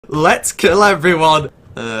Let's kill everyone.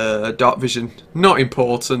 Dark vision, not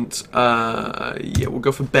important. Yeah, we'll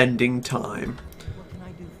go for bending time.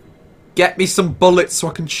 Get me some bullets so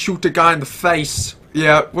I can shoot a guy in the face.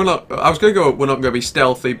 Yeah, we're not. I was gonna go. We're not gonna be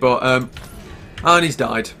stealthy, but and he's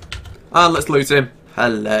died. And let's loot him.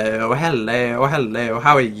 Hello, hello, hello.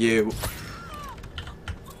 How are you?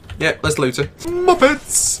 Yeah, let's loot her.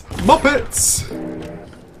 Muppets, Muppets.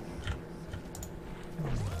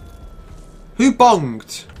 Who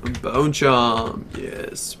bonged? Bone charm.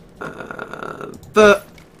 Yes. The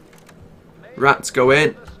rats go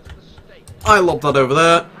in. I lob that over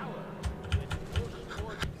there.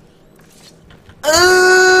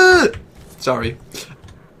 Sorry.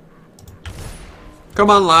 Come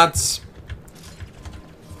on, lads.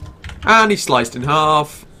 And he's sliced in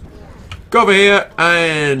half. Go over here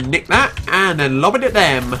and nick that, and then lob it at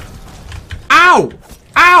them. Ow!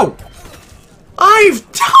 Ow!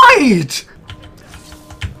 I've died!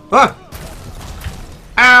 Ah!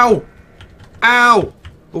 Ow! Ow!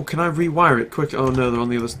 Oh, can I rewire it quick? Oh no, they're on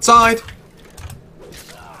the other side.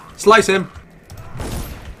 Slice him.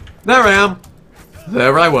 There I am.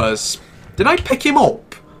 There I was. Did I pick him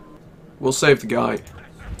up? We'll save the guy.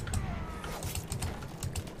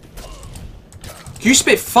 Can you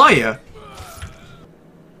spit fire?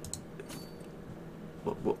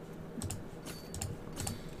 What?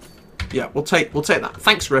 Yeah, we'll take that.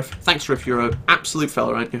 Thanks, Riff. Thanks, Riff. You're an absolute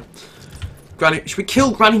fella, aren't you? Granny, should we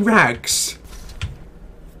kill Granny Rags?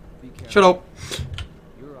 Shut up.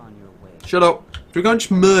 You're on your way. Shut up. Should we go and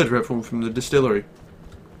just murder everyone from the distillery?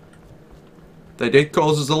 They did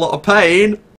cause us a lot of pain.